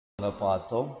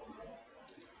பார்த்தோம்.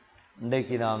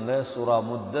 இன்றைக்கு நாங்கள் சூரா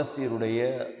முத்தஸிருடைய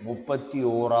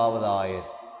 31வது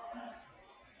ஆயத்,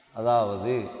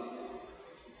 அதாவது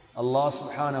அல்லாஹ்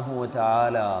சுப்ஹானஹு வ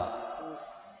தஆலா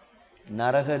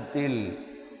நரகத்தில்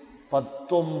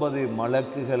 19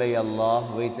 மலக்குகளை அல்லாஹ்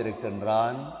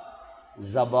வைத்திருக்கின்றான்.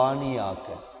 ஜபானியாக்க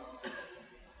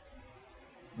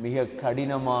மிக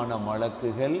கடினமான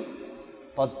மலக்குகள்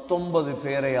 19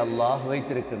 பேரை அல்லாஹ்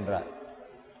வைத்திருக்கின்றார்.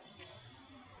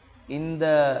 இந்த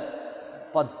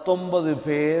 19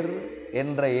 பேர்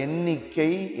என்ற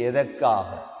எண்ணிக்கை எதற்காக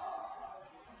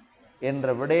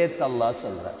என்ற விடயத்தை அல்லாஹ்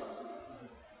சொல்றார்.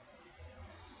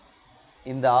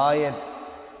 இந்த ஆயத்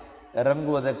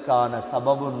இறங்குவதற்கான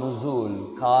சபபு நுசூல்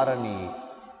காரணி,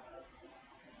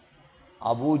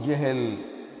 அபூ ஜஹல்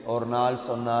ஒரு நாள்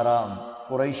சொன்னாராம்,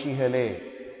 குறைஷிகளே,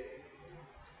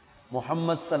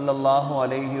 முஹம்மது ஸல்லல்லாஹு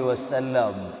அலைஹி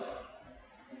வஸல்லம்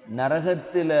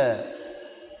நரகத்தில்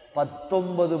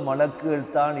 19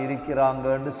 மலக்குகள் தான்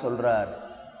இருக்கிறாங்கன்னு சொல்றார்.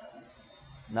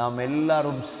 நாம்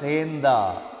எல்லாரும் சேர்ந்தா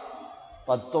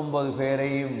 19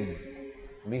 பேரையும்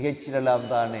மிகச்சிடலாம்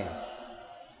தானே?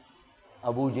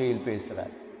 அபூ ஜஹல்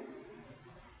பேசுறார்.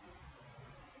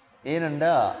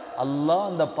 ஏனென்றா அல்லாஹ்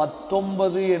அந்த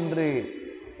 19 என்று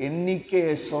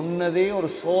எண்ணிக்கையை சொன்னதே ஒரு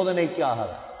சோதனைக்காக,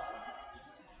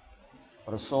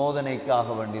 ஒரு சோதனைக்காக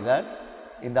வேண்டிதான்.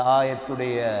 இந்த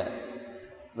ஆயத்துடைய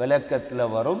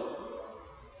விளக்கத்தில் வரும்.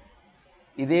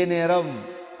 இதே நேரம்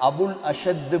அபுல்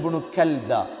அஷத் இப்னு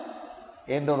கல்தா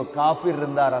என்ற ஒரு காஃபிர்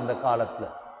இருந்தார் அந்த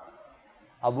காலத்தில்.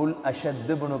 அபுல் அஷத்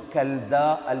இப்னு கல்தா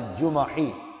அல் ஜுமஹி,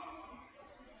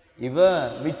 இவன்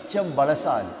மிச்சம்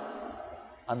பலசாலி.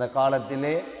 அந்த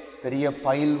காலத்திலே பெரிய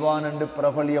பயில்வான் என்று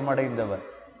பிரபல்யம் அடைந்தவர்.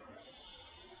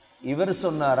 இவர்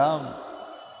சொன்னாராம்,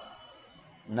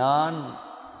 நான்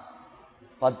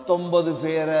 19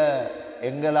 பேரை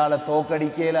எங்களால்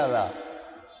தோக்கடிக்கலாதா?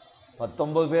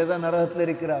 19 பேர் தான் நரகத்தில்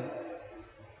இருக்கிறாங்க.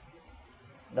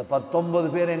 இந்த 19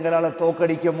 பேர் எங்களால்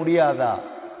தோக்கடிக்க முடியாதா?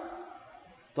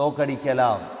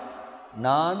 தோக்கடிக்கலாம்.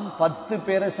 நான் 10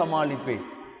 பேரை சமாளிப்பேன்.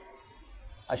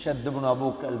 அஷத் இப்னு அபூ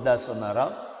கல்தா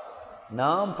சொன்னாராம்,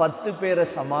 நான் 10 பேரை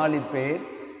சமாளிப்பேன்,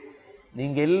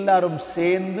 நீங்க எல்லாரும்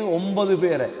சேர்ந்து 9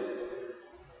 பேரை,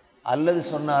 அல்லது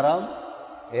சொன்னாராம்,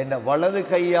 என் வலது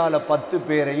கையால 10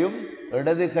 பேரையும்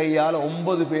இடது கையால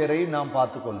 9 பேரையும் நான்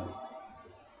பார்த்துக்கொள்வேன்.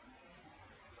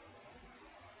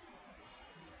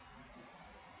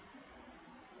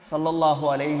 ஸல்லல்லாஹு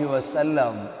அலைஹி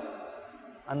வஸல்லம்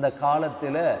அந்த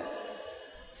காலத்தில்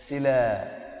சில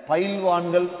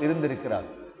பயில்வான்கள் இருந்திருக்கிறார்.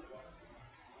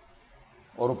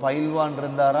 ஒரு பயில்வான்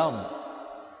இருந்தாராம்,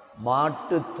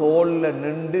 மாட்டு தோல்ல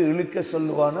நின்று இழுக்க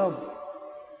சொல்லுவானாம்,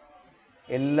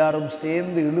 எல்லாரும்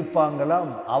சேர்ந்து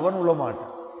இழுப்பாங்களாம், அவன் உள்ள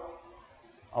மாட்டான்,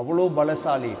 அவ்வளோ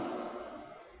பலசாலி.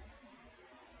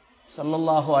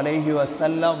 ஸல்லல்லாஹு அலைஹி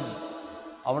வஸல்லம்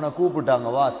அவனை கூப்பிட்டாங்க,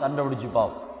 வா சண்டை பிடிச்சு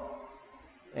பாவம்.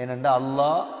 ஏனென்றா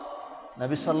அல்லாஹ்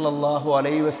நபி ஸல்லல்லாஹு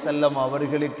அலைஹி வஸல்லம்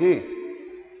அவர்களுக்கு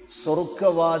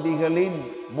சொர்க்கவாதிகளின்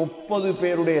 30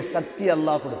 பேருடைய சக்தி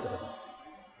அல்லாஹ் கொடுத்திருக்கிறார்.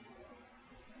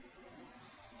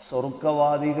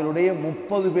 சொர்க்கவாதிகளுடைய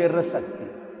 30 பேர் சக்தி.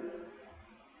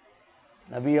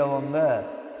 நபி அவங்க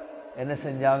என்ன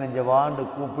செஞ்சாங்க, ஜவான்னு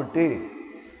கூப்பிட்டு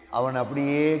அவன்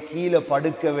அப்படியே கீழே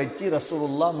படுக்க வச்சு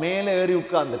ரசூலுல்லாஹ் மேலே ஏறி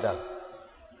உட்கார்ந்துட்டாங்க.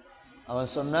 அவன்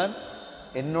சொன்னான்,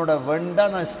 என்னோட வெண்டா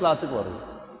நான் இஸ்லாத்துக்கு வருவேன்.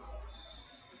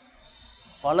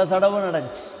 பல தடவை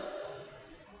நடந்துச்சு.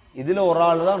 இதுல ஒரு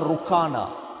ஆள் தான் ருக்கானா.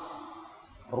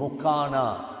 ருக்கானா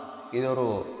இது ஒரு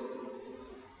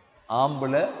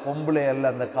ஆம்பளை, பொம்பளை அல்ல.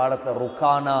 அந்த காலத்தில்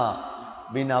ருக்கானா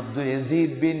பின் அப்து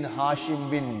யசீத் பின் ஹாஷிம்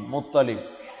பின் முத்தலிப்,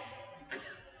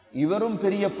 இவரும்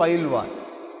பெரிய பயில்வான்.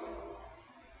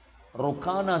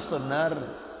 ருக்கானா சொன்னார்,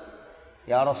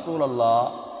 யா ரசூலல்லாஹ்,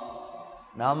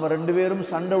 நாம 2 பேரும்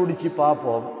சண்டை பிடிச்சு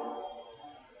பார்ப்போம்,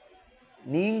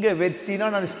 நீங்க வெத்தினா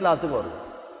நான் இஸ்லாத்துக்கு வருவேன்.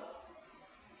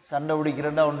 சண்டை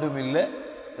பிடிக்கிறேன்டா ஒன்றும் இல்லை,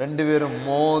 2 பேரும்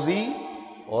மோதி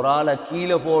ஒரு ஆளை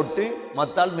கீழே போட்டு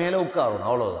மத்தால் மேலே உட்காரணும்,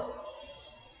 அவ்வளவுதான்.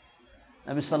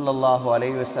 நபி ஸல்லல்லாஹு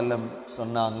அலைஹி வஸல்லம்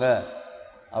சொன்னாங்க,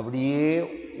 அப்படியே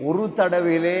ஒரு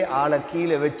தடவையிலே ஆளை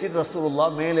கீழே வச்சு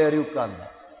ரசூலுல்லாஹ் மேலே ஏறி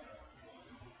உட்கார்ந்தார்.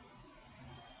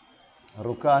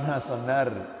 ருக்கானா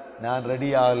சொன்னார், நான் ரெடி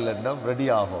ஆகலன்னா ரெடி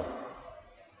ஆகும்.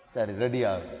 சரி ரெடி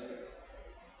ஆகும்.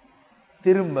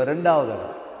 திரும்ப 2வது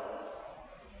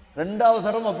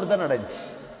தரம் அப்படித்தான் நடந்துச்சு.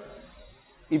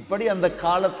 இப்படி அந்த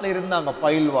காலத்துல இருந்தாங்க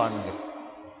பயில்வான்கள்.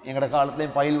 எங்கட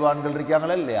காலத்திலையும் பயில்வான்கள்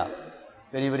இருக்காங்களா இல்லையா,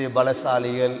 பெரிய பெரிய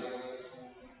பலசாலிகள்.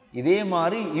 இதே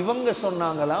மாதிரி இவங்க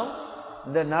சொன்னாங்களாம்,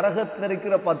 இந்த நரகத்தில்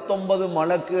இருக்கிற 19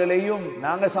 மலக்குகளையும்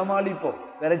நாங்க சமாளிப்போம்,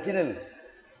 பிரச்சனை இல்லை.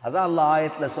 அதான் அல்லாஹ்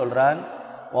ஆயத்துல சொல்றான்,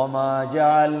 وَمَا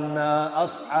جَعَلْنَا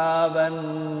أَصْحَابَ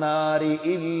النَّارِ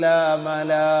إِلَّا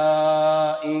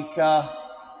مَلَائِكَةً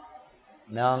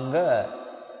நாங்க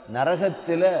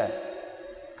நரகத்தில்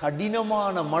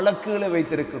கடினமான மலக்குகளை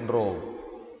வைத்திருக்கின்றோம்.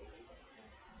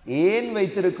 ஏன்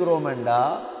வைத்திருக்கிறோம் என்றா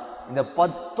இந்த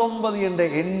 19 என்ற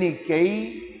எண்ணிக்கை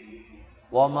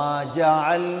وَمَا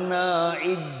جَعَلْنَا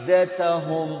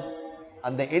عِدَّتَهُمْ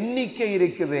அந்த எண்ணிக்கை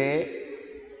இருக்குது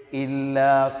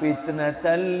إِلَّا فِتْنَةً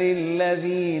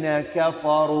لِلَّذِينَ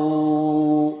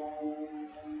كَفَرُوا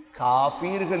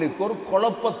காஃபிர்களுக்கு ஒரு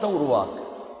குழப்பத்தை உருவாக்கு.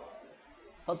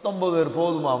 19 பேர்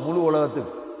போதுமா முழு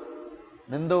உலகத்துக்கு?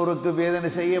 நின்றவருக்கு வேதனை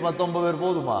செய்ய 19 பேர்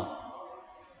போதுமா?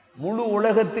 முழு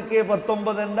உலகத்துக்கே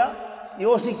 19 என்றா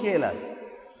யோசிக்கல.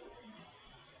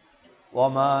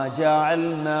 وَمَا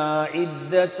جَعَلْنَا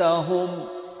عِدَّتَهُمْ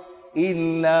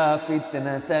إِلَّا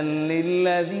فِتْنَةً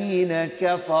لِلَّذِينَ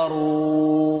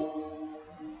كَفَرُوا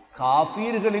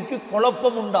காஃபிர்களுக்கு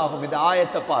குழப்பம் உண்டாகும். இந்த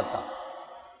ஆயத்தை பார்த்தா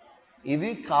இது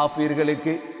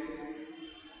காஃபிர்களுக்கு.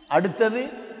 அடுத்தது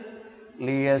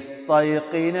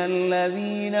لِيَسْتَيْقِنَ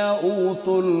الَّذِينَ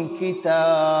أُوتُوا الْكِتَابَ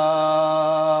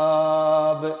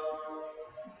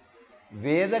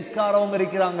வேதக்காரவங்க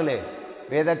இருக்கிறாங்களே,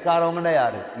 வேதக்காரவங்கன்னா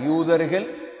யாரு? யூதர்கள்,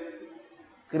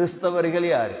 கிறிஸ்தவர்கள்.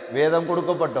 யாரு? வேதம்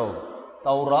கொடுக்கப்பட்டவங்க,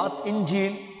 தௌராத்,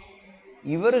 இன்ஜீல்.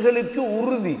 இவர்களுக்கு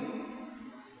உறுதி.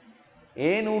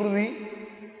 ஏன் உறுதி?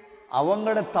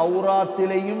 அவங்களோட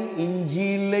தௌராத்திலையும்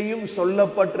இன்ஜீலையும்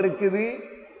சொல்லப்பட்டிருக்குது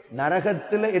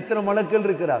நரகத்தில் எத்தனை மலக்கள்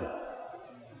இருக்கிறார்?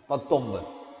 19.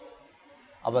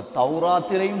 அப்ப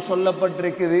தௌராத்திலையும்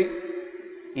சொல்லப்பட்டிருக்குது,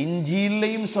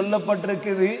 இன்ஜீலையும்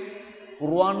சொல்லப்பட்டிருக்குது,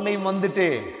 குர்ஆன்லையும்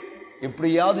வந்துட்டே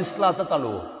எப்படியாவது இஸ்லாத்தை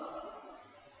தழுவோம்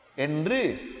என்று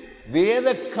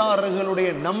வேதக்காரர்களுடைய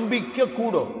நம்பிக்கை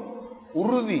கூடும்,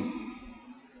 உறுதி.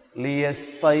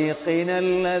 لِيَسْتَيْقِنَ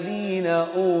الَّذِينَ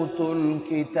أُوتُوا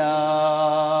الْكِتَابَ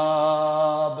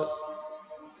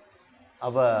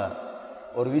அவ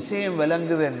ஒரு விஷயம்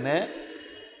விளங்குது என்ன?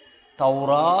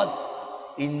 தௌராத்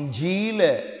இன்ஜீல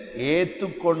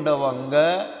ஏற்றுக்கொண்டவங்க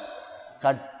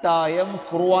கட்டாயம்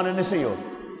குர்ஆன் என்ன செய்யும்?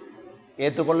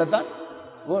 ஏற்றுக்கொள்ளத்தான்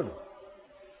வேணும்.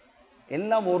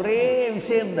 எல்லாம் ஒரே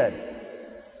விஷயம்தான்.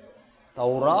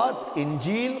 தௌராத்,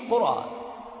 இன்ஜீல், குர்ஆன்.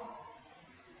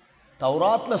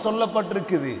 தௌராத்ல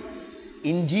சொல்லப்பட்டிருக்குது,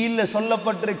 இன்ஜீல்ல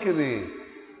சொல்லப்பட்டிருக்குது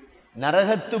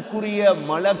நரகத்துக்குரிய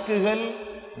மலக்குகள்,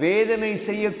 வேதனை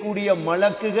செய்யக்கூடிய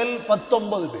மலக்குகள்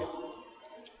 19 பேர்.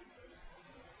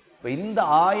 இந்த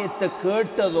ஆயத்தை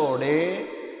கேட்டதோட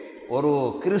ஒரு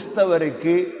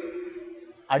கிறிஸ்தவருக்கு,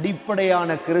 அடிப்படையான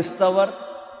கிறிஸ்தவர்,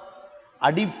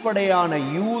 அடிப்படையான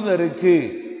யூதருக்கு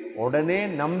உடனே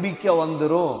நம்பிக்கை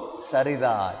வந்துரும்.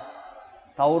 சரிதான்,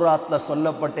 தௌராத்ல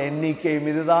சொல்லப்பட்ட எண்ணிக்கை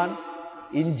இதுதான்,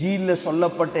 இன்ஜீல்ல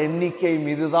சொல்லப்பட்ட எண்ணிக்கை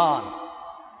இதுதான்.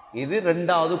 இது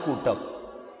 2வது கூட்டம்.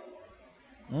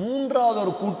 3வது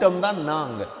ஒரு கூட்டம் தான்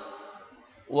நாங்க.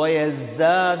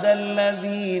 وَيَزْدَادَ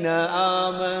الَّذِينَ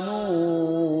آمَنُوا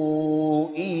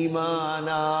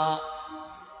إِيمَانًا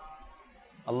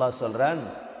அல்லாஹ் சொல்றான்,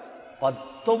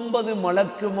 19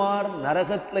 மலக்குமார்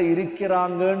நரகத்துல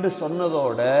இருக்கிறாங்கன்னு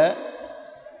சொன்னதோட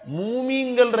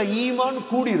மூமின்கள ஈமான்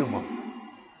கூடிருமா?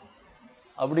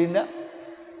 அப்படின்னா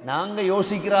நாங்க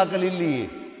யோசிக்கிறார்கள் இல்லையே.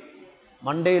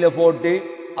 மண்டையில போட்டு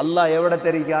அல்லாஹ் எவ்வளோ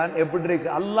தெரிக்கான், எப்படி இருக்கு,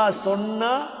 அல்லாஹ்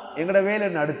சொன்னா எங்கட வேலை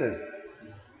அடுத்தது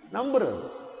நம்புறது.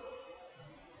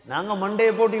 நாங்க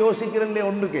மண்டையை போட்டு யோசிக்கிறோம்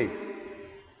ஒன்றுக்கே.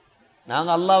 நாங்க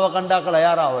அல்லாஹ்வை கண்டாக்கள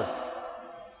யாராவது?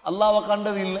 அல்லாஹ்வை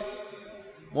கண்டது இல்லை.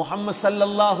 முஹம்மது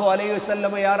ஸல்லல்லாஹு அலைஹி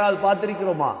வஸல்லம் யாராவது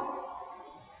பார்த்திருக்கிறோமா?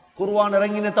 குர்ஆன்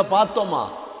இறங்கினத்தை பார்த்தோமா?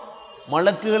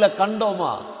 மலக்குகளை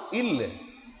கண்டோமா? இல்லை.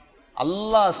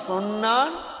 அல்லாஹ்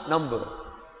சொன்னான் நம்புறோம்.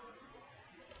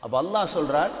 அப்ப அல்லாஹ்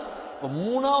சொல்றார், இப்ப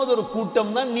 3வது ஒரு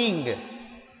கூட்டம் தான் நீங்க.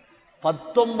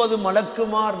 19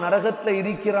 மலக்குமார் நரகத்துல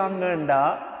இருக்கிறாங்கண்டா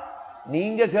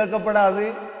நீங்க கேட்கப்படாது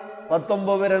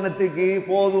 19 பேர் எண்ணத்துக்கு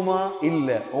போதுமா? இல்ல,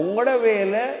 உங்களோட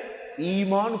வேலை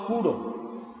ஈமான் கூடும்.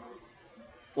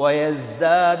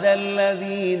 وَيَزْدَادَ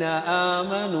الَّذِينَ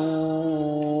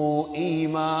آمَنُوا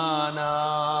إِيمَانًا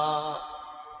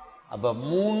அப்ப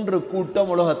 3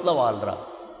 கூட்டம் உலகத்துல வாழ்றா.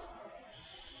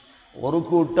 ஒரு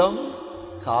கூட்டம்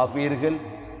காஃபிர்கள்.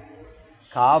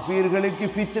 காஃபிர்களுக்கு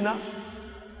ஃபித்னா.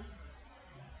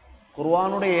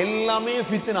 குர்ஆனுடைய எல்லாமே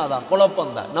ஃபித்னா தான்,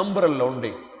 குழப்பம் தான். நம்புறல்ல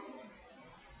உண்டே,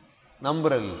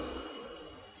 நம்புறல்.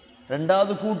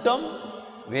 2வது கூட்டம்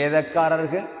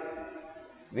வேதக்காரர்கள்.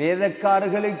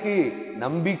 வேதக்காரர்களுக்கு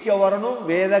நம்பிக்கை வரணும்.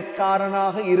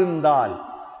 வேதக்காரனாக இருந்தால்,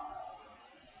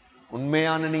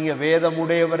 உண்மையான நீங்க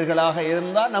வேதமுடையவர்களாக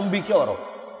இருந்தா நம்பிக்கை வரும்.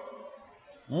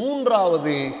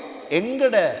 3வது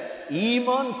எங்கட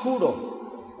ஈமான் கூடும்.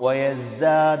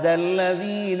 وَيَزْدَادَ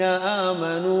الَّذِينَ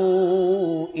آمَنُوا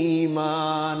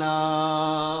إِيمَانًا.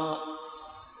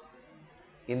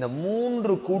 இந்த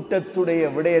மூன்று கூட்டத்துடைய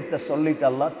விடயத்தை சொல்லிட்டு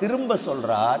அல்லாஹ் திரும்ப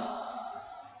சொல்றார்,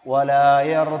 وَلَا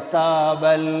يَرْتَابَ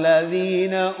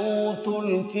الَّذِينَ أُوتُوا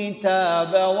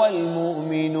الْكِتَابَ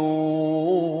وَالْمُؤْمِنُونَ.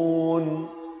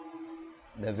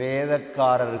 இந்த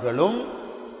வேதக்காரர்களும்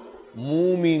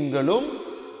மூமின்களும்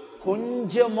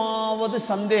கொஞ்சமாவது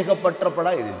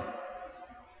சந்தேகப்பட்டப்படா இது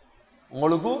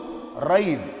உங்களுக்கு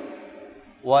ரைப்.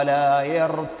 وَلَا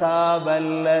يَرْتَابَ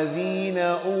الَّذِينَ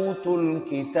أُوتُوا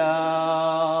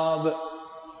الْكِتَابَ.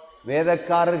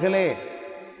 வேதக்காரர்களே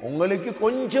உங்களுக்கு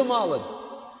கொஞ்சமாவது.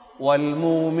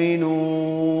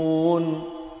 وَالْمُؤْمِنُونَ.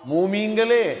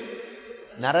 மூமின்களே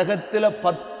நரகத்தில்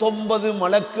 19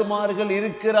 மலக்குமார்கள்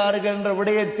இருக்கிறார்கள் என்ற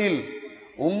விடயத்தில்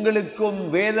உங்களுக்கும்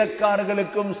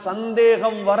வேதக்காரர்களுக்கும்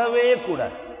சந்தேகம் வரவே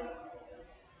கூடாது.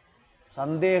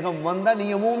 சந்தேகம் வந்தா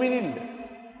நீங்க மூமின் இல்லை,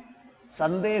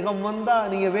 சந்தேகம் வந்தா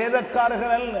நீங்க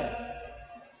வேதக்காரர்கள் அல்ல.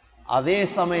 அதே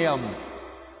சமயம்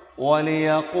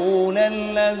وَلِيَقُولَ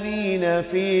الَّذِينَ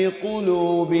فِي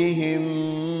قُلُوبِهِم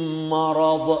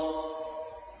مَّرَضٌ.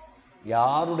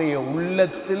 யாருடைய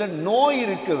உள்ளத்தில் நோய்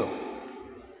இருக்குதோ,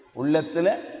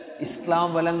 உள்ளத்தில்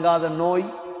இஸ்லாம் விளங்காத நோய்,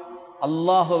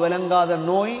 அல்லாஹ் விளங்காத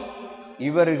நோய்,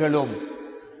 இவர்களும்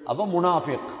அப்ப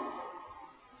முனாஃபிக்.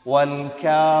 வல்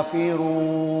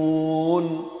காஃபிரூன்.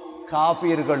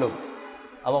 காஃபிர்களும்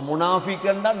அப்ப முனாஃபிக்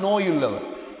என்றா நோய் உள்ளவர்.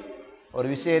 ஒரு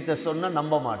விஷயத்தை சொன்னா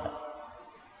நம்ப மாட்டான்,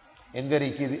 எங்க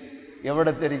இருக்குது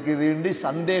எவ்வளவு இருக்குது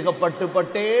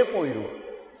சந்தேகப்பட்டுப்பட்டே போயிடுவோம்.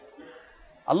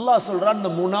 அல்லாஹ் சொல்றான்,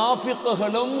 இந்த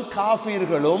முனாஃபிக்குகளும்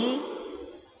காஃபிர்களும்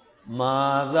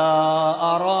மாதா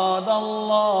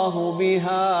அராதல்லாஹு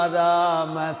பிஹாதா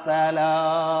மஸலா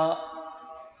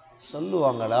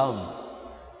சொல்லுவாங்களாம்,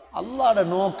 அல்லாஹ்ட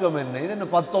நோக்கம் என்ன, இது என்ன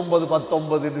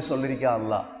 19 என்று சொல்லிருக்கா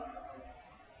அல்லாஹ்.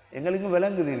 எங்களுக்கு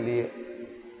விளங்குது இல்லையே,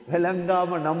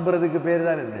 விளங்காம நம்புறதுக்கு பேர்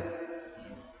தான் என்ன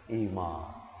ஈமான்.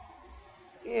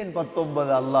 ஏன்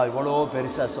 19 அல்லாஹ் இவ்வளோ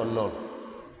பெருசா சொல்லணும்,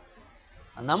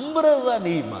 நம்புறது தான்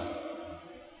ஈமான்.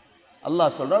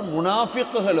 அல்லாஹ் சொல்றான்,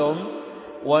 முனாஃபிக்குகளும்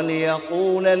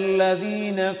وَلِيَقُولَ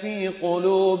الَّذِينَ فِي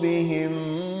قُلُوبِهِم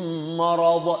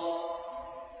مَّرَضٌ.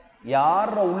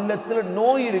 யார உள்ளத்தில்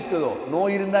நோய் இருக்குதோ,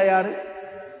 நோய் இருந்தா யாரு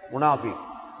முனாஃபிக்,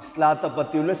 இஸ்லாத்தை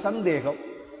பத்தி உள்ள சந்தேகம்.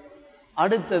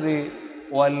 அடுத்தது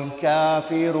வல்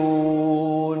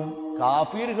காஃபிரூன்.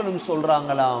 காஃபிர்களும்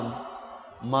சொல்றாங்களாம்,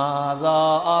 மாதா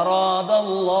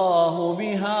அராதல்லாஹு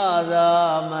பிஹாதா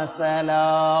மஸலா.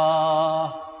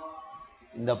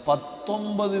 இந்த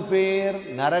 19 பேர்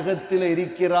நரகத்தில்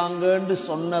இருக்கிறாங்கன்னு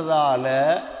சொன்னதால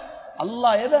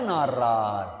அல்லாஹ் எதை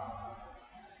நாடுறார்,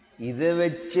 இதை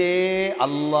வச்சே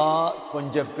அல்லாஹ்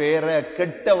கொஞ்சம் பேரை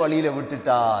கெட்ட வழியில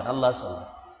விட்டுட்டார். அல்லாஹ் சொல்ற,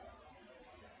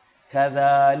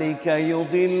 கதாலிக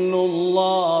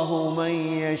யுதில்லுல்லாஹு மன்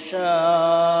யஷா.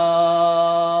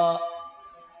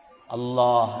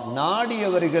 அல்லாஹ்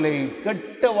நாடியவர்களை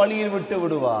கெட்ட வழியில் விட்டு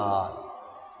விடுவார்.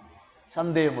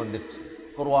 சந்தேகம் வந்துச்சு,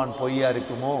 குர்ஆன் பொய்யா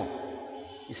இருக்குமோ,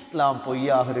 இஸ்லாம்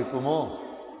பொய்யாக இருக்குமோ,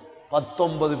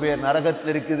 19 பேர்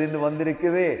நரகத்தில் இருக்குதுன்னு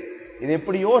வந்திருக்குது, இது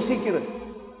எப்படி யோசிக்கிறது?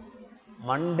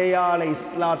 மண்டையால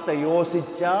இஸ்லாத்தை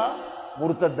யோசிச்சா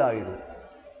முர்த்தத்தாயிடும்.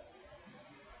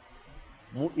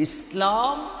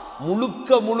 இஸ்லாம் முழுக்க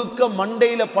முழுக்க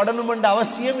மண்டையில படணும் என்ற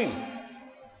அவசியம் இல்லை.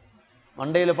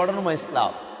 மண்டையில படணுமா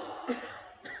இஸ்லாம்?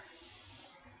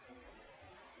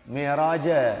 மேராஜ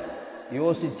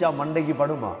யோசிச்சா மண்டைக்கு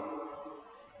படுமா?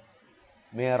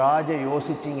 மேராஜ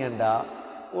யோசிச்சிங்கண்டா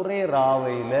ஒரே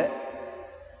ராவையில்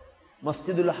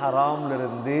மஸ்ஜிதுல் ஹராம்ல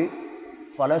இருந்து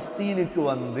பலஸ்தீனுக்கு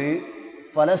வந்து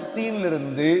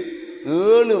பலஸ்தீனிலிருந்து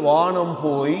 7 வானம்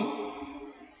போய்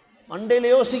மண்டையில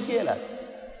யோசிக்கல.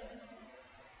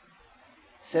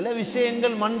 சில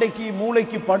விஷயங்கள் மண்டைக்கு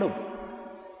மூளைக்கு படும்,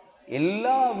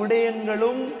 எல்லா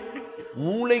விடயங்களும்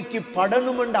மூளைக்கு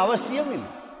படணும் என்ற அவசியம்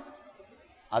இல்லை.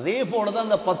 அதே போலதான்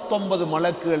அந்த 19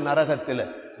 மலக்குகள் நரகத்தில்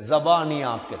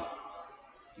ஜபானியாக்கள்.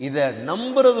 இத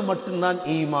நம்புறது மட்டும்தான்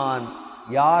ஈமான்.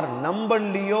 யார்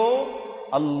நம்பலையோ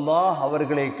அல்லாஹ்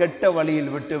அவர்களை கெட்ட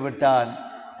வழியில் விட்டு விட்டான்.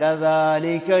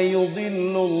 கதாலிக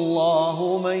யுதில்லுல்லாஹு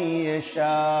மன்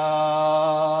யஷா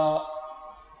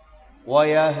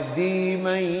வயஹ்தி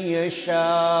மன் யஷா.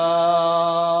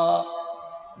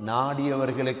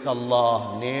 நாடியவர்களுக்கு அல்லாஹ்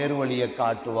நேர்வழியை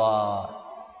காட்டுவார்.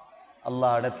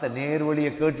 அல்லாஹ் இடத்துல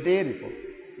நேர்வழியை கேட்டுட்டே இருக்கும்.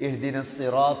 இஹ்தினஸ்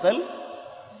ஸிராத்தல்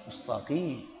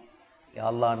முஸ்தகீம். யா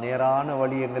அல்லாஹ் நேரான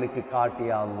வழி எங்களுக்கு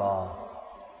காட்டியா அல்லாஹ்.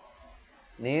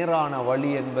 நேரான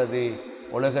வழி என்பது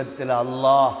உலகத்தில்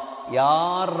அல்லாஹ்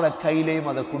யார கையிலையும்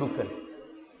அதை கொடுக்கல்.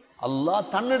 அல்லாஹ்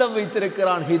தன்னிடம்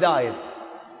வைத்திருக்கிறான் ஹிதாயத்.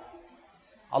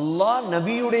 அல்லாஹ்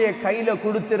நபியுடைய கையில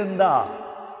கொடுத்திருந்தா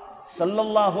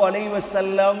ஸல்லல்லாஹு அலைஹி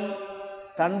வஸல்லம்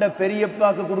தண்ட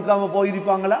பெரியப்பாக்கு கொடுக்காம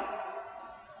போயிருப்பாங்களா?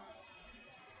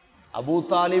 அபூ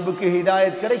தாலிபுக்கு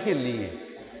ஹிதாயத் கிடைக்கலையே.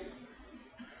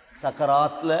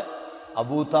 சக்கராத்ல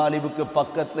அபூ தாலிபுக்கு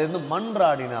பக்கத்துல இருந்து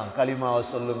மன்றாடினான், கலிமாவை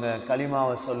சொல்லுங்க,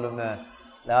 கலிமாவை சொல்லுங்க,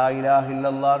 லா இலாஹ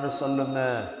இல்லல்லாஹ்னு சொல்லுங்க,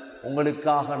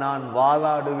 உங்களுக்காக நான்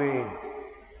வாதாடுவேன்.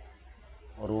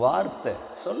 ஒரு வார்த்தை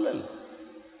சொல்லல்.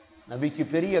 நபிக்கு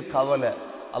பெரிய கவலை.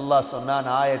 அல்லாஹ் சொன்னான்,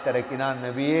 ஆயத்திறக்கினான்,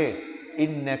 நபியே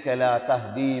இன்னக லா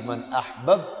தஹ்தி மன்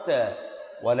அஹ்பப்த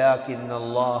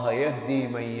வலாகின்னல்லாஹ யஹ்தி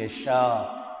மன் யஷா.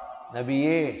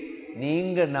 நபியே,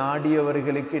 நீங்க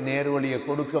நாடியவர்களுக்கு நேர்வழியை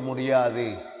கொடுக்க முடியாது.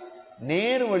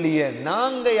 நேர்வழியை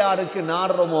நாங்க யாருக்கு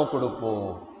நாடுறோமோ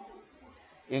கொடுப்போம்.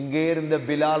 எங்கே இருந்த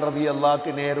பிலால்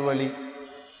ரலியல்லாஹுக்கு நேர்வழி,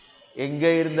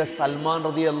 எங்கே இருந்த சல்மான்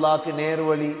ரலியல்லாஹுக்கு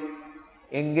நேர்வழி,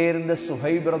 எங்கே இருந்த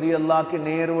சுஹைப் ரலியல்லாஹுக்கு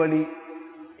நேர்வழி,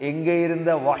 எங்கே இருந்த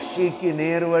வஹ்ஷிக்கு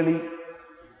நேர்வழி,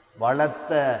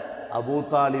 வளர்த்த அபூ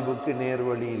தாலிபுக்கு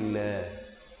நேர்வழி இல்லை.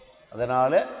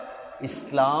 அதனால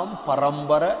இஸ்லாம்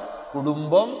பரம்பரை,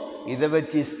 குடும்பம், இதை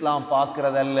வச்சு இஸ்லாம்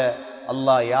பார்க்கறதல்ல.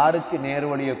 அல்லாஹ் யாருக்கு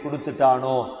நேர்வழியை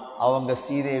கொடுத்துட்டானோ அவங்க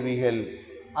சீதேவிகள்.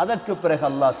 அதற்கு பிறகு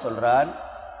அல்லாஹ் சொல்றான்,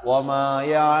 வமா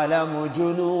யஅலமு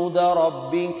ஜுனூத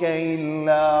ரப்பிக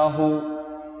இல்லாஹு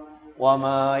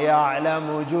வமா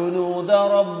யஅலமு ஜுனூத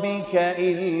ரப்பிக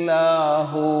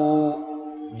இல்லாஹு.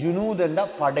 ஜுனூத் என்ற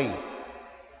படை,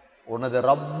 உனது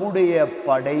ரப்புடைய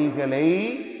படைகளை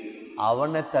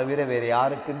அவனை தவிர வேற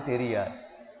யாருக்கும் தெரியாது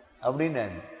அப்படின்னு.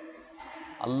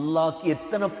 அல்லாஹ்க்கு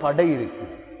எத்தனை படை இருக்கு?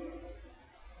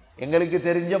 எங்களுக்கு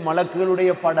தெரிஞ்ச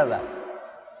மலக்குகளுடைய படை தான்.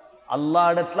 அல்லாஹ்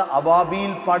இடத்துல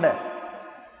அபாபீல் படை.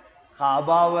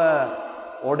 காபாவை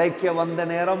உடைக்க வந்த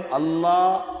நேரம்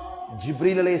அல்லாஹ்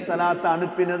ஜிப்ரீல் அலைஹிஸ்ஸலாத்தை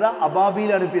அனுப்பினதா,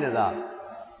 அபாபீல் அனுப்பினதா?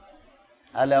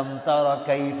 அலம் தர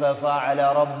கைஃப ஃபஅல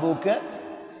ரப்புக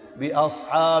பி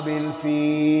அஸ்ஹாபில்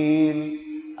ஃபீல்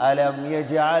அலம்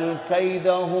யஜ்அல்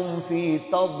கைதஹும் ஃபீ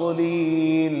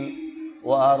தضلீல்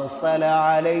وأرسل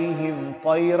عليهم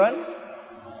طيرا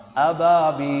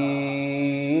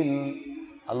أبابيل.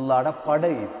 அல்லாஹ்ட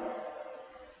படை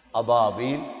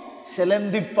அபாபீல்,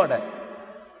 செலந்திப்படை,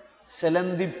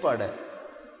 செலந்திப்படை,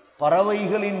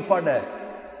 பறவைகளின் படை,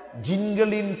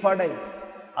 ஜின்களின் படை.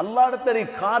 அல்லாஹ்டத்தை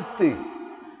காத்து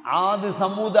ஆது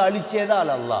சமூத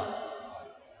அழிச்சேதால் அல்லாஹ்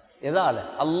எதால?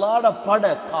 அல்லாஹ்ட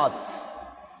படை காத்து.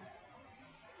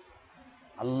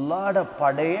 அல்லாஹ்ட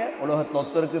படைய உலகத்தில்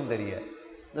ஒத்தருக்கும் தெரிய.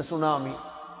 இந்த சுனாமி,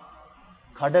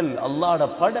 கடல் அல்லாஹ்ட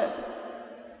படை.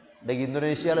 இன்னைக்கு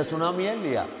இந்தோனேஷியாவில் சுனாமியா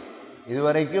இல்லையா?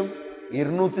 இதுவரைக்கும்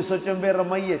 200 சொச்சம் பேர்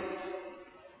மையத்,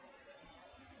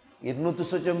 200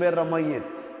 சொச்சம் பேர்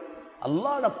மையத்.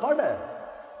 அல்லாஹ்ட படை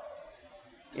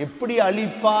எப்படி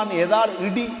அழிப்பான்? ஏதால்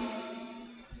இடி,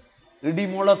 இடி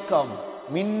முழக்கம்,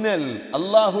 மின்னல்,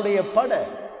 அல்லாஹுடைய படை.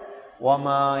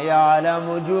 وَمَا يَعْلَمُ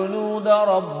جُنُودَ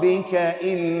رَبِّكَ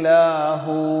إِلَّا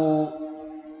هُوَ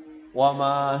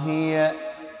وَمَا هِيَ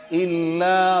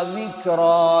إِلَّا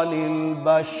ذِكْرَى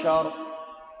لِلْبَشَرِ.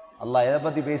 அல்லாஹ் எதை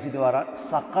பத்தி பேசிட்டு வரான்?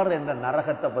 சக்கர் என்ற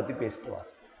நரகத்தை பத்தி பேசிட்டு வர.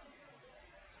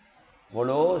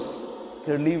 இவ்வளோ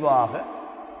தெளிவாக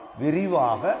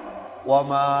விரிவாக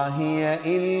وَمَا هِيَ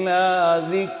إِلَّا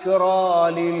ذِكْرَى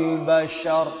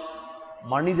لِلْبَشَرِ.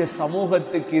 மனித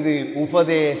சமூகத்துக்கு இது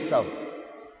உபதேசம்.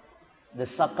 இந்த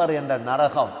சக்கர் என்ற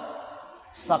நரகம்,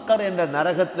 சக்கர் என்ற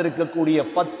நரகத்தில் இருக்கக்கூடிய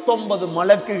 19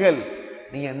 மலக்குகள்,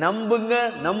 நீங்க நம்புங்க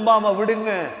நம்பாம விடுங்க,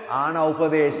 ஆனா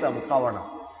உபதேசம், கவனம்.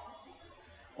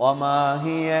 وَمَا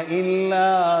هِيَ إِلَّا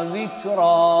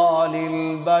ذِكْرَى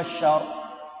لِلْبَشَرِ.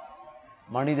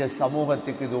 மனித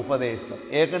சமூகத்துக்கு இது உபதேசம்.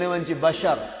 ஏற்கனவே வந்து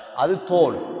பஷர், அது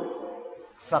தோல்.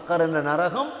 சக்கர் என்ற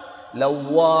நரகம்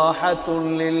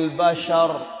லவ்வாஹத்துல் லில்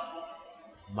பஷர்,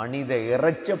 மனித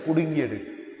இறைச்ச புடுங்கி எடு.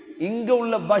 இங்க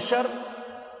உள்ள பஷர்,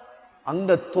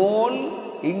 அங்க தோல்,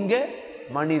 இங்க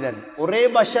மனிதன், ஒரே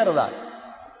பஷர் தான்.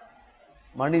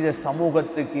 மனித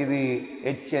சமூகத்துக்கு இது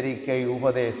எச்சரிக்கை,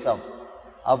 உபதேசம்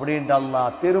அப்படின்ட்டு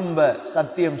அல்லாஹ் திரும்ப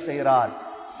சத்தியம் செய்கிறார்.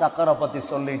 சக்கரை பத்தி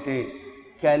சொல்லிட்டு,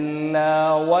 கல்லா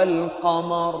வல்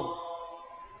கமர்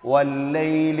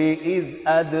வல்லைலி இத்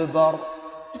அத்பர்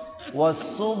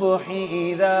வஸ்ஸுப்ஹி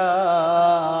இதா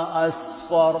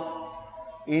அஸ்ஃபர்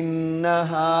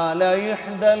إنها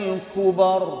لإحدى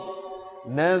الكبر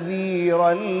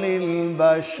نذيرا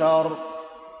للبشر.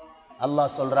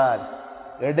 அல்லாஹ் சொல்றார்,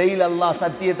 இடையில் அல்லாஹ்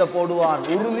சத்தியத்தை போடுவான்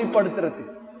உறுதிப்படுத்துறது.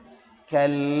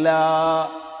 கல்லா,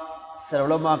 சில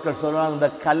உலமாக்கள் சொல்றாங்க இந்த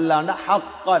கல்லாண்ட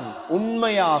ஹக்கன்,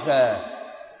 உண்மையாக.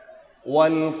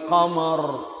 வல் கமர்,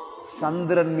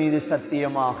 சந்திரன் மீது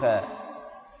சத்தியமாக.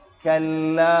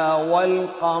 கல்லா வல்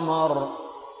கமர்,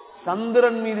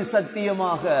 சந்திரன் மீது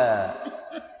சத்தியமாக.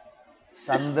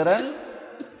 சந்திரன்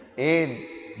ஏன்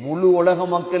முழு உலக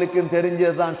மக்களுக்கும்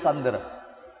தெரிஞ்சதுதான் சந்திரன்.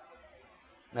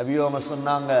 நபியோம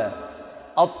சொன்னாங்க,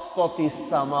 அத்ததி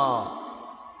ஸமா,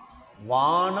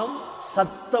 வானம்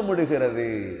சத்தமிடுகிறது.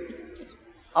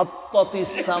 அத்ததி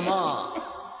ஸமா,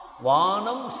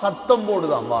 வானம் சத்தம்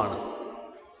போடுதான். வானம்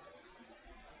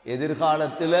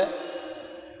எதிர்காலத்தில்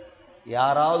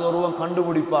யாராவது ஒருவன்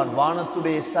கண்டுபிடிப்பான்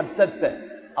வானத்துடைய சத்தத்தை.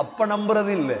 அப்ப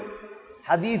நம்புறது இல்லை,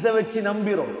 ஹதீஸ வச்சு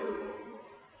நம்பிரும்.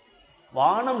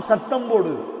 வானம் சத்தம்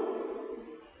போடுது.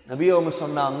 நபி அவங்க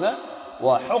சொன்னாங்க,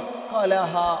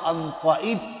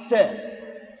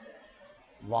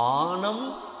 வானம்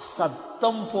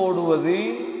சத்தம் போடுவது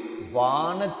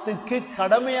வானத்துக்கு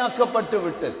கடமையாக்கப்பட்டு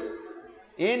விட்டது.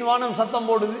 ஏன் வானம் சத்தம்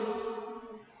போடுது?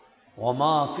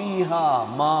 وما فيها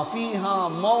ما فيها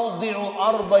موضع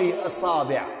 4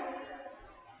 أصابع,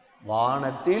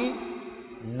 வானத்தில்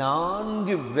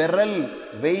 4 விரல்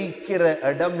வைக்கிற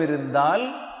இடம் இருந்தால்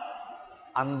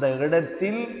அந்த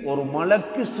இடத்தில் ஒரு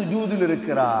மலக்கு சுஜூதில்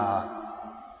இருக்கிறார்.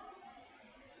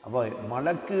 அப்ப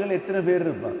மலக்குகள் எத்தனை பேர்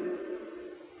இருப்பார்?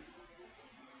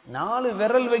 4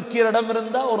 விரல் வைக்கிற இடம்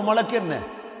இருந்தா ஒரு மலக்கு என்ன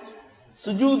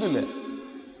சுஜூதுல.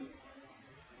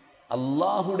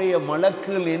 அல்லாஹுடைய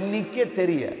மலக்குகள் எண்ணிக்கை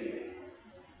தெரிய.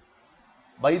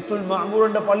 பைத்துல் மஅமூர்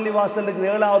என்ற பள்ளி வாசலுக்கு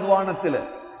 7வது வானத்துல,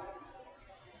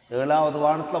 7வது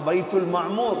வானத்துல பைத்துல்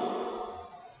மஅமூர்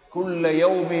குல்ல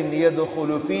யௌமின்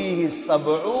யதுகுலு ஃபீஹி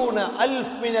 70,000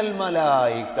 மினல்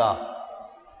மலாயிகா.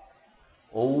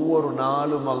 ஒவ்வொரு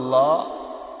நாளும் அல்லாஹ்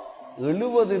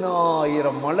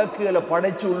 70,000 மலக்குகளை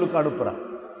படைச்சு உள்ளுக்கு அனுப்புறான்.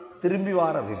 திரும்பி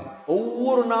வாரதில்லை.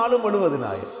 ஒவ்வொரு நாளும்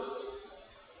 70,000.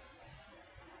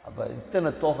 அப்ப இத்தனை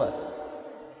தொகை.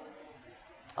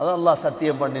 அதான் அல்லாஹ்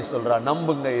சத்தியம் பண்ணி சொல்றான்,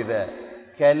 நம்புங்க இத.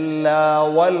 கல்லா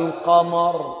வல்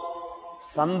கமர்,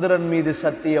 சந்திரன் மீது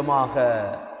சத்தியமாக.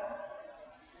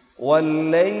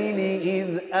 வல்லைலி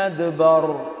இத்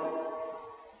அத்பர்,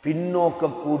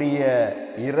 பின்னோக்கக்கூடிய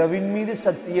இரவின் மீது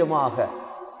சத்தியமாக.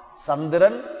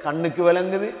 சந்திரன் கண்ணுக்கு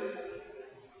விளங்குது,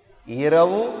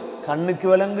 இரவு கண்ணுக்கு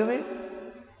விளங்குது.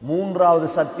 3வது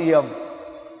சத்தியம்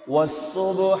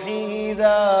வஸ்ஸுப்ஹி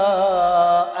இதா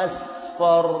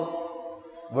அஸ்ஃபர்,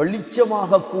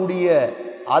 வெளிச்சமாக கூடிய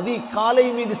அதிகாலை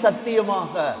மீது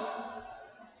சத்தியமாக.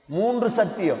 3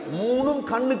 சத்தியம், 3ம்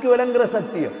கண்ணுக்கு விளங்குற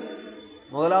சத்தியம்.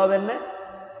 முதலாவது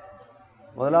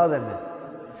என்ன?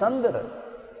 சந்திரன்.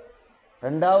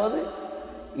 2வது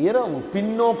இரவு,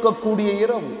 பின்னோக்கக்கூடிய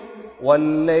இரவு.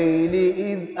 வல்லைலி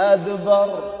இத்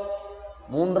அத்பர்.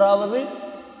 3வது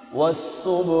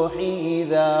வஸ்ஸுப்ஹி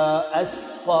இதா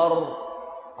அஸ்ஃபர்,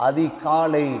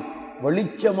 அதிகாலை,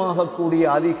 வெளிச்சமாக கூடிய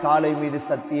அதிகாலை மீது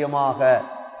சத்தியமாக.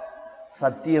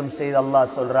 சத்தியம் செய்து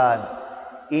அல்லாஹ் சொல்றான்,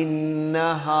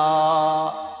 இன்னஹா,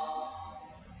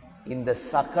 இந்த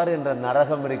சக்கர் என்ற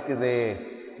நரகம் இருக்குது,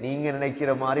 நீங்க நினைக்கிற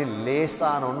மாதிரி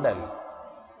லேசான ஒன்றல்.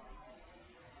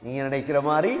 நீங்க நினைக்கிற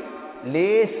மாதிரி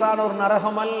லேசான ஒரு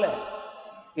நரகம் அல்ல.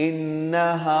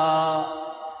 இன்னஹா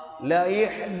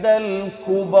லயஹ்தல்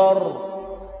குபர்,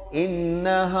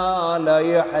 இன்னஹா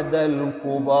லயஹ்தல்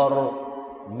குபர்,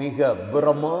 மிக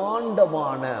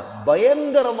பிரம்மாண்டமான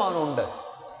பயங்கரமான ஒன்று.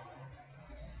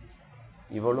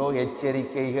 இவ்வளோ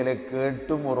எச்சரிக்கைகளை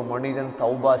கேட்டும் ஒரு மனிதன்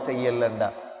தௌபா செய்யலண்டா,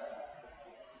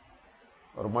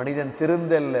 ஒரு மனிதன்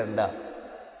திருந்தல்லண்டா,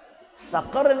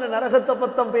 சக்கர் என்ன நரகத்தை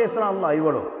பத்தம் பேசுறான் அல்லாஹ்.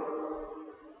 இவ்வளோ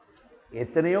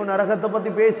எத்தனையோ நரகத்தை பத்தி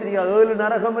பேசுறீங்க. 7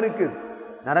 நரகம் இருக்குது,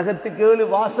 நரகத்துக்கு 7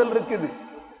 வாசல் இருக்குது.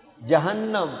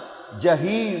 ஜஹன்னம்,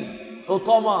 ஜஹீம்,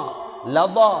 ஹுதமா,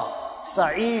 லவா,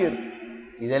 சஈர்,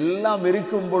 இதெல்லாம்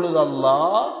இருக்கும் பொழுது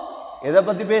அல்லாஹ் எதை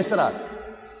பத்தி பேசுறார்?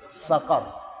 சக்கர்.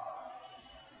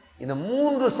 இந்த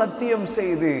 3 சத்தியம்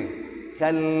செய்து,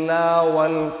 கல்லா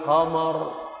வல் கமர்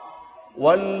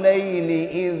வல்லைலி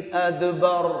இத்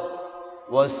அத்பர்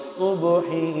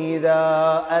வஸ்ஸுப்ஹி இதா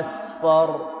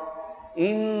அஸ்ஃபர்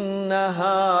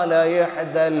இன்னஹா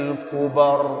லயஹ்தல்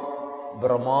குபர்,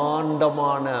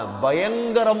 பிரம்மாண்டமான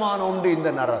பயங்கரமான ஒன்று இந்த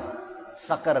நரகம்,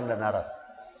 சக்கர் என்ற நரகம்.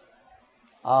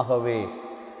 ஆகவே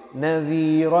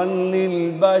நதீரன் லில்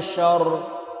பஷர்,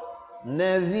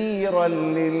 நதீரன்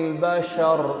லில்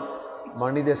பஷர்,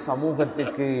 மனித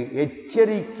சமூகத்துக்கு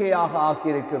எச்சரிக்கையாக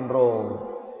ஆக்கியிருக்கின்றோம்.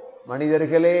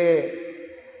 மனிதர்களே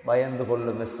பயந்து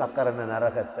கொள்ளுங்க சக்கர் என்ற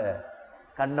நரகத்தை.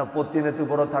 கண்ணை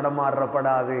பொத்தினத்துக்கு புற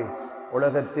தடமாறப்படாது.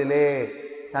 உலகத்திலே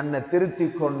தன்னை திருத்தி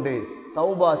கொண்டு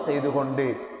தௌபா செய்து கொண்டு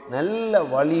நல்ல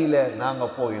வழியில நாங்க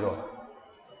போயிடும்.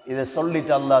 இதை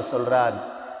சொல்லிட்டு அல்லாஹ் சொல்றான்,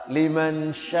 லிமன்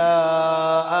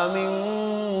ஷாஅ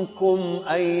மின்கும்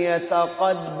அன்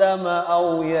யதகத்தம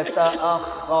அவ்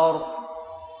யதஅக்கர்,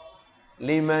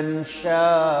 لمن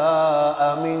شاء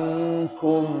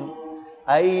منكم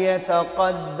أن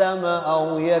يتقدم أو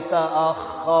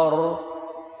يتأخر.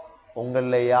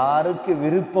 உங்கள யாருக்கு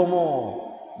விருப்பமோ,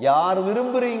 யார்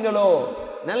விரும்புறீங்களோ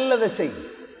நல்லதை செய்.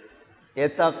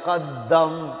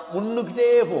 எதகத்தம் முன்னுக்கிட்டே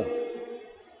போ,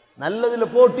 நல்லதுல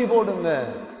போட்டி போடுங்க.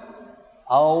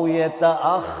 அவ்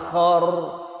யதஅஹர்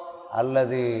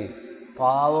அல்லது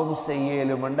பாவம்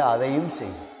செய்யலுமென்று அதையும்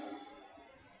செய்.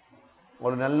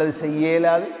 ஒரு நல்லது செய்ய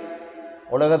இயலாது,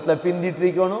 உலகத்துல பிந்திட்டு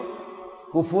இருக்கணும்,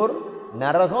 குஃபுர்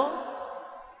நரகம்.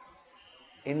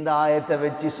 இந்த ஆயத்தை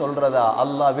வச்சு சொல்றதா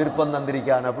அல்லாஹ் விருப்பம்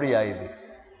தந்திருக்கான்? அப்படி ஆயுது.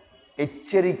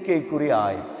 எச்சரிக்கைக்குரிய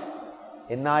ஆயத்.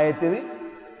 என்ன ஆயத்து இது?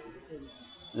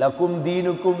 லக்கும்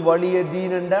தீனுக்கும் வலிய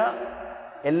தீனண்டா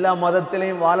எல்லா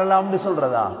மதத்திலையும் வாழலாம்னு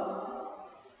சொல்றதா?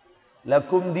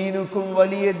 லக்கும் தீனுக்கும்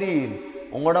வலிய தீன்,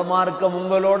 உங்களோட மார்க்கம்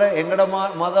உங்களோட, எங்கட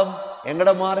மதம் எங்கட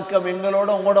மார்க்கம் எங்களோட,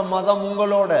 உங்களோட மதம்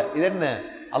உங்களோட. இது என்ன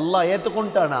அல்லாஹ்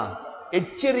ஏத்துக்கொண்டானா?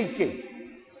 எச்சரிக்கை.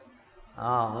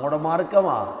 உங்களோட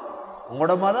மார்க்கமா,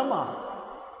 உங்களோட மதமா,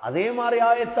 அதே மாதிரி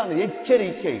ஆயத்தான்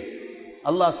எச்சரிக்கை.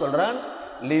 அல்லாஹ் சொல்றான்,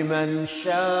 லிமன்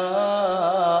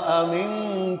ஷாஅ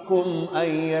மின்கும்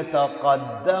அன்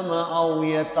யதகத்தம அவ்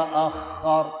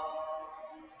யதஅஹர்.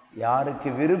 யாருக்கு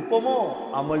விருப்பமோ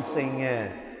அமல் செய்யுங்க,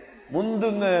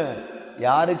 முந்துங்க.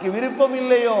 யாருக்கு விருப்பம்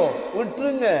இல்லையோ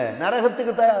விட்டுருங்க,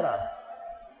 நரகத்துக்கு தயாரா.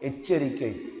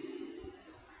 எச்சரிக்கை.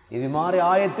 இது மாதிரி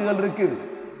ஆயத்துகள் இருக்குது.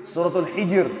 சூரத்துல்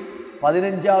ஹிஜ்ர்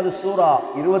 15வது சூரா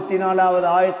 24வது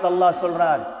ஆயத் அல்லாஹ்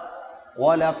சொல்றார்,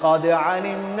 وَلَقَدْ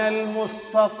عَلِمْنَا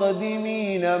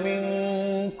الْمُسْتَقْدِمِينَ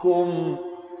مِنْكُمْ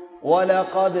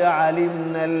وَلَقَدْ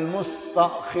عَلِمْنَا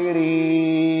الْمُسْتَأْخِرِينَ.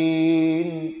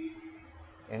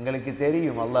 எங்களுக்கு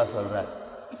தெரியும், அல்லாஹ் சொல்றார்,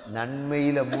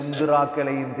 நன்மையில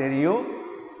முந்துராக்களையும் தெரியும்,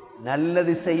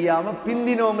 நல்லது செய்யாம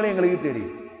பிந்தினவங்களையும் எங்களுக்கு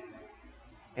தெரியும்.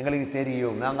 எங்களுக்கு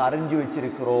தெரியும், நாங்க அறிஞ்சு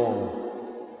வச்சிருக்கிறோம்.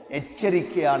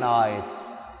 எச்சரிக்கையான ஆயத்.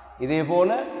 இதே போல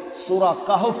சூரா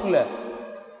கஹஃப்ல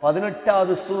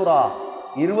 18வது சூரா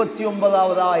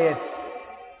 29வது ஆயத்,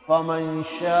 فَمَنْ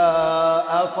شَاءَ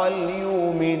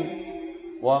فَلْيُؤْمِنْ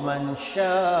وَمَنْ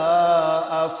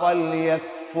شَاءَ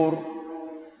فَلْيَكْفُرْ.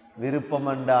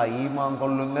 விருப்பமண்டா ஈமான்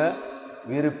கொள்ளுங்க,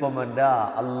 விருப்பமண்டா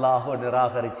அல்லாஹ்வை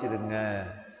நிராகரிச்சிருங்க.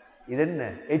 இது என்ன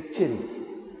எச்சரிக்கை?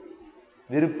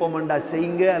 விருப்பமண்டா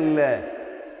செய்யுங்க அல்ல,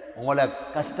 உங்களை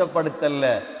கஷ்டப்படுத்தல்ல.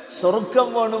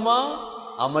 சொர்க்கம் வேணுமா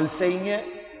அமல் செய்யுங்க,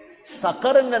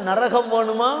 சக்கரங்க நரகம்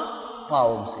வேணுமா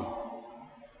பாவம் செய்யுங்க.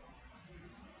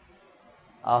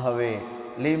 ஆகவே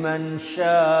லிமன்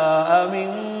ஷாஅ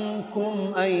மின்கும்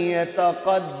அன்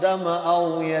யதகத்தம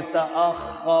அவ்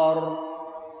யதஅஹர்.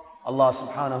 அல்லாஹ்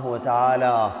சுப்ஹானஹு வ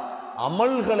தஆலா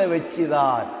அமல்களை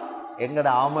வச்சுதான் எங்கட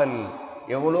அமல்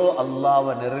எவ்வளோ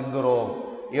அல்லாஹ்வை நெருங்குறோம்,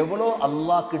 எவ்வளோ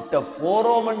அல்லாஹ் கிட்ட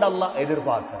போறோம் என்று அல்லாஹ்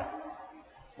எதிர்பார்க்கிறான்.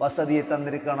 வசதியை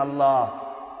தந்திருக்கான் அல்லாஹ்.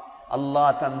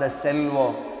 அல்லாஹ் தந்த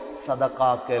செல்வம்,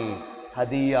 சதகாக்கள்,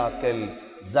 ஹதியாக்கள்,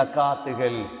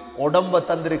 ஜகாத்துகள், உடம்ப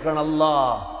தந்திருக்கான்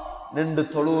அல்லாஹ். நின்று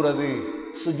தொழுறது,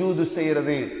 சுஜூது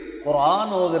செய்யறது,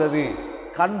 குர்ஆன் ஓதுறது,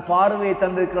 கண் பார்வையை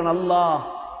தந்திருக்கான் அல்லாஹ்.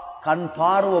 கண்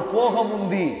பார்வை போக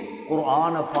முந்தி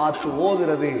குர்ஆனை பார்த்து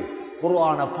ஓதுறது,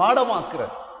 குர்ஆனை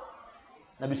பாடமாக்குறது.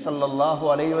 நபி ஸல்லல்லாஹு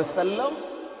அலைஹி வஸல்லம்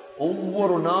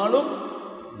ஒவ்வொரு நாளும்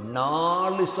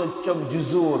 4 சொச்சம்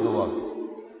ஜுஸு ஓதுவாங்க.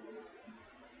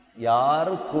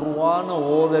 யாரு குர்ஆன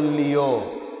ஓதல்லையோ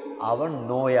அவன்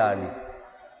நோயாளி,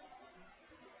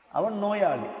 அவன்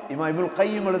நோயாளி. இமாம் இப்னுல்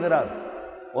கையிம் எழுதுறார்,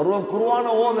 ஒருவன் குர்ஆன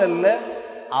ஓதல்ல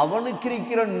அவனுக்கு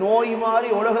இருக்கிற நோய் மாதிரி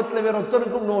உலகத்தில் வேற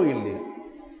ஒருத்தனுக்கும் நோய் இல்லை.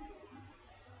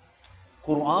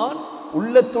 குர்ஆன்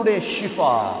உள்ளத்துடைய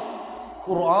ஷிஃபா,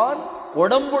 குர்ஆன்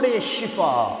உடம்புடைய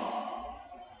ஷிஃபா.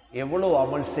 எவ்வளவு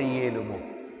அமல் செய்யலுமோ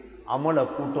அமலை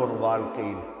கூட்டணும்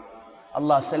வாழ்க்கையில்.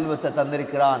 அல்லாஹ் செல்வத்தை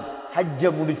தந்திருக்கிறான், ஹஜ்ஜ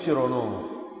முடிச்சிடணும்.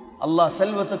 அல்லாஹ்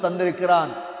செல்வத்தை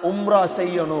தந்திருக்கிறான், உம்ரா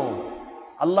செய்யணும்.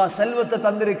 அல்லாஹ் செல்வத்தை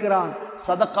தந்திருக்கிறான்,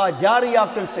 சதகா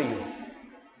ஜாரியாக்கள் செய்யும்.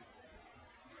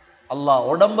 அல்லாஹ்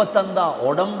உடம்ப தந்தா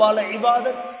உடம்பால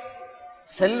இபாதத்,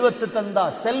 செல்வத்தை தந்தா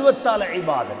செல்வத்தால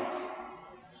இபாதத்.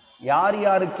 யார்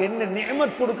யாருக்கு என்ன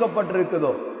நிஅமத்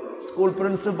கொடுக்கப்பட்டிருக்குதோ, ஸ்கூல்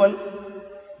பிரின்சிபல்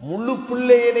முழு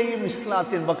பிள்ளைகளையும்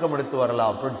இஸ்லாத்தின் பக்கம் எடுத்து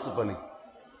வரலாம். பிரின்சிபல்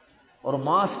ஒரு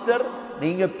மாஸ்டர்,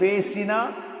 நீங்க பேசினா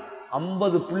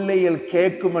 50 பிள்ளைகள்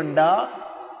கேட்குமெண்டா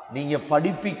நீங்க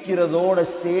படிப்பிக்கிறதோட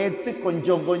சேர்த்து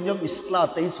கொஞ்சம் கொஞ்சம்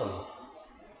இஸ்லாத்தையும் சொல்லணும்,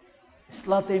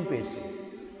 இஸ்லாத்தையும் பேசும்.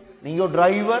 நீங்க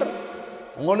டிரைவர்,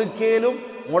 உங்களுக்கேலும்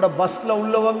உங்களோட பஸ்ல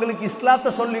உள்ளவங்களுக்கு இஸ்லாத்தை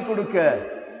சொல்லி கொடுக்க.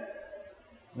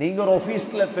 நீங்க ஒரு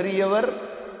ஆபீஸ்ல பெரியவர்,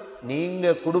 நீங்க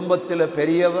குடும்பத்தில்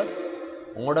பெரியவர்,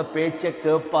 உங்களோட பேச்சை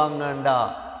கேட்பாங்கண்டா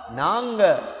நாங்க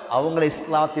அவங்களை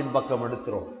இஸ்லாத்தின் பக்கம்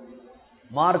எடுத்துறோம்.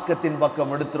 மார்க்கத்தின்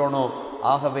பக்கம் எடுத்துறணும்.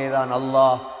 ஆகவேதான்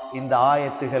அல்லாஹ் இந்த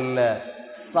ஆயத்துகள்ல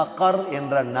சகர்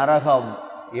என்ற நரகம்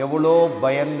எவ்வளோ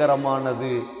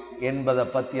பயங்கரமானது என்பதை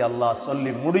பத்தி அல்லாஹ்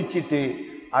சொல்லி முடிச்சிட்டு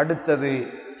அடுத்தது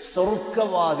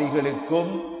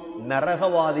சொர்க்கவாதிகளுக்கும்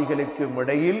நரகவாதிகளுக்கும்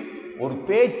இடையில் ஒரு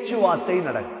பேச்சுவார்த்தை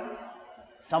நடக்கும்,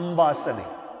 சம்பாஷணை.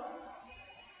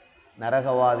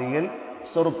 நரகவாதிகள்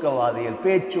சொர்க்கவாதிகள்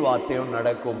பேச்சுவார்த்தையும்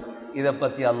நடக்கும். இதை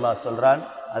பத்தி அல்லாஹ் சொல்றான்.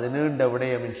 அது நீண்ட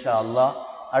விடயம். இன்ஷா அல்லாஹ்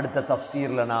அடுத்த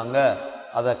தஃப்சீர்ல நாங்க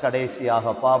அதை கடைசியாக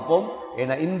பார்ப்போம்.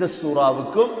 ஏன்னா இந்த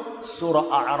சூறாவுக்கும் சூரா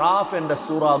அராஃப் என்ற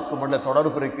சூறாவுக்கும் உள்ள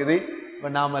தொடர்பு இருக்குது. இப்போ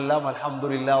நாம் எல்லாம்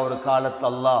அல்ஹம்துலில்லாஹ் ஒரு காலத்து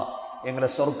அல்லாஹ் எங்களை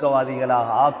சொர்க்கவாதிகளாக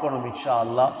ஆக்கணும். இன்ஷா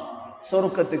அல்லாஹ்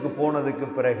சொர்க்கத்துக்கு போனதுக்கு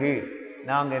பிறகு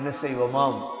நாங்கள் என்ன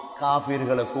செய்வோமாம்,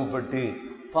 காஃபிர்களை கூப்பிட்டு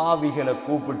பாவிகளை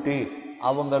கூப்பிட்டு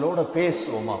அவங்களோட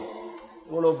பேசுவோமா.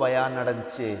 இவ்வளோ பயான்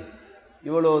நடந்துச்சு,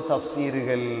 இவ்வளோ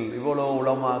தஃப்சீர்கள், இவ்வளோ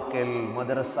உலமாக்கள்,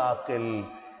 மதரசாக்கள்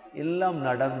எல்லாம்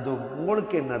நடந்தும்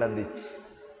உங்களுக்கு என்ன நடந்துச்சு,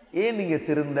 ஏன் நீங்கள்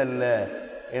திருந்தல்ல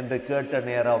என்று கேட்ட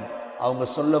நேரம் அவங்க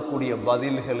சொல்லக்கூடிய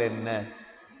பதில்கள் என்ன?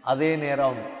 அதே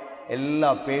நேரம்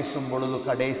எல்லாம் பேசும் பொழுது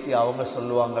கடைசி அவங்க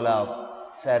சொல்லுவாங்களா,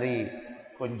 சரி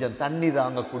கொஞ்சம் தண்ணி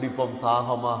தாங்க குடிப்போம்,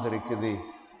 தாகமாக இருக்குது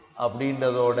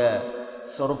அப்படின்றதோட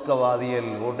சொர்க்கவாதிகள்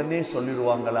உடனே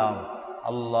சொல்லிடுவாங்களாம்,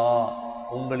 அல்லாஹ்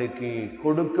உங்களுக்கு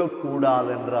கொடுக்க கூடாது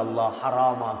என்று அல்லாஹ்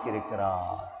ஹராமாக்கி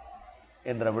இருக்கிறார்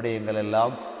என்ற விடயங்கள்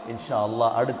எல்லாம் இன்ஷா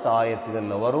அல்லாஹ் அடுத்த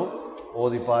ஆயத்துகள்ல வரும்.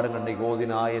 ஓதி பாருங்க. இன்றைக்கு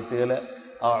ஓதின ஆயத்துகளை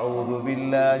அஊது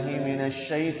பில்லாஹி மினஷ்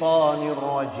ஷைத்தானிர்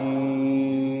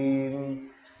ரஜீம்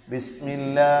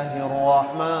பிஸ்மில்லாஹிர்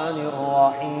ரஹ்மானிர்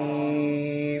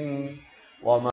ரஹீம்.